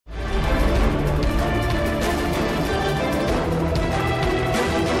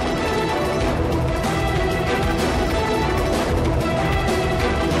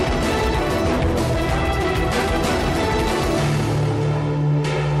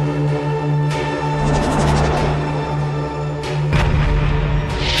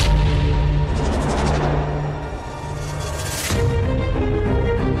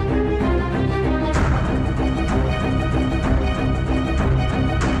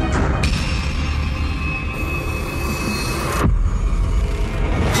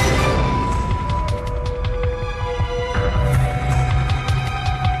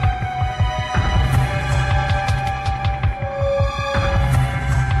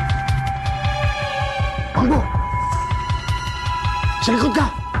Sa likod ka!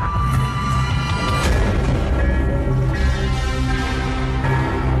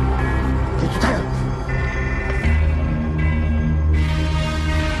 Dito tayo!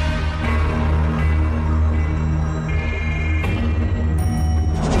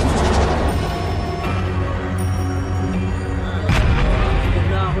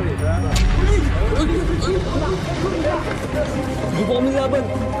 Hindi po kami laban.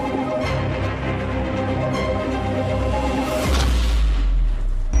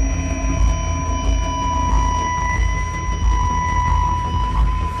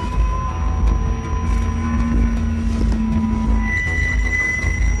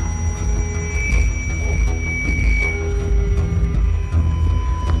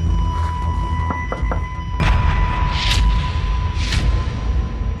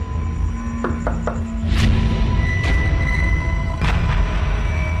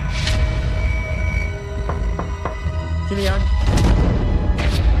 Sino yan?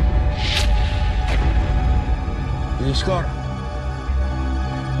 Score. Sa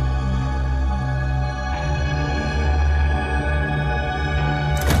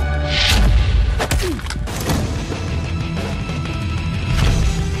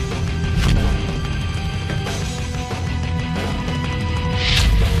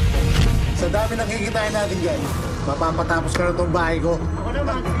dami nakikitain natin dyan, mapapatapos ka na itong bahay ko. Ako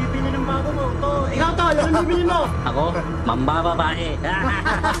naman, bibili ng bago mo. To, ikaw to, alam ang bibili mo. Ako, mambababae.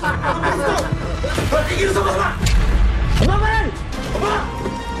 Tigil sa baba! Baba pa yan! Baba!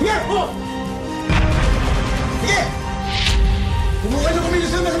 Sige! Oh! Sige! Humukan yung kumilos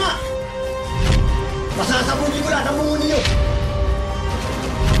ng masama! Masasabunin ko lahat ang mumuni nyo!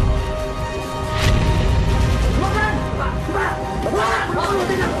 Baba pa yan! Baba! Baba! Baba!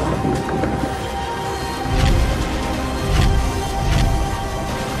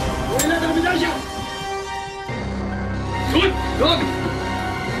 Huwag na ang bidasya! Good! Good!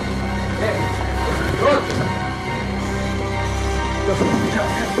 Good!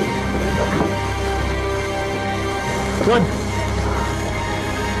 Good!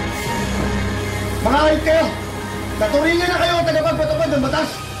 Mga kahit kayo, naturingan na kayo ang tagapagpatupad ng batas.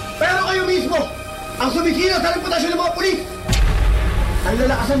 Pero kayo mismo, ang sumisira sa reputasyon ng mga pulis. Ang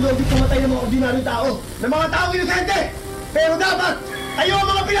lalakas ang lobby pumatay ng mga ordinaryong tao, ng mga taong inosente. Pero dapat, kayo ang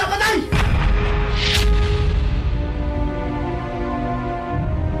mga pinapatay!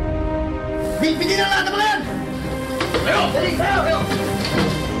 Bitbitin ang lahat ng mga yan! Kayo! Dali! Kayo! Kayo!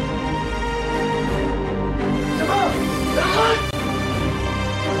 Sabo! Lakot!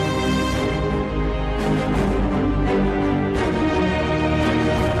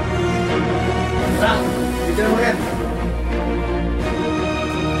 Tara! Dito na mga yan!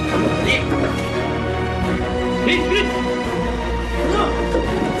 Dali! Hit! Hit! Ano?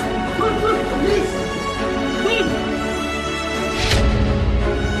 Good! Good! Please! Good!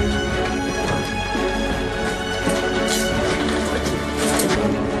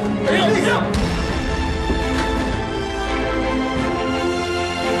 Kayo! Kayo!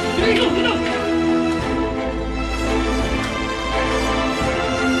 Greco! Greco!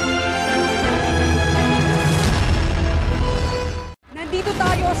 Nandito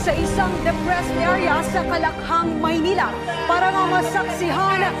tayo sa isang depressed area sa Kalakhang, Maynila para nga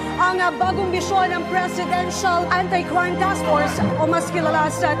masaksihan ang bagong misyon ng Presidential Anti-Crime Task Force o mas kilala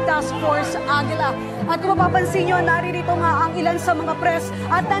sa Task Force Agila. At kung mapapansin nyo, naririto nga ang ilan sa mga press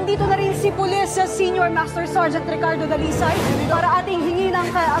at nandito na rin si Police Senior Master Sergeant Ricardo Dalisay para ating hingin ang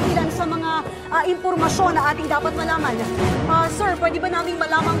ilan sa mga impormasyon na ating dapat malaman. Sir, pwede ba namin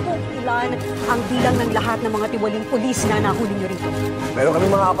malaman kung ilan ang bilang ng lahat ng mga tiwaling pulis na nahuli nyo rito? Meron kami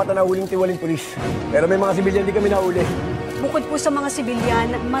mga 4 na nahuling tiwaling pulis. Pero may mga sibilyan di kami nahuli. Bukod po sa mga sibilyan,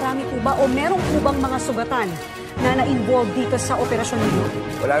 marami po ba o meron po bang mga sugatan na na-involve dito sa operasyon ninyo?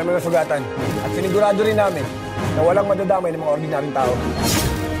 Wala naman na sugatan. At sinigurado rin namin na walang madadamay ng mga ordinaryong tao.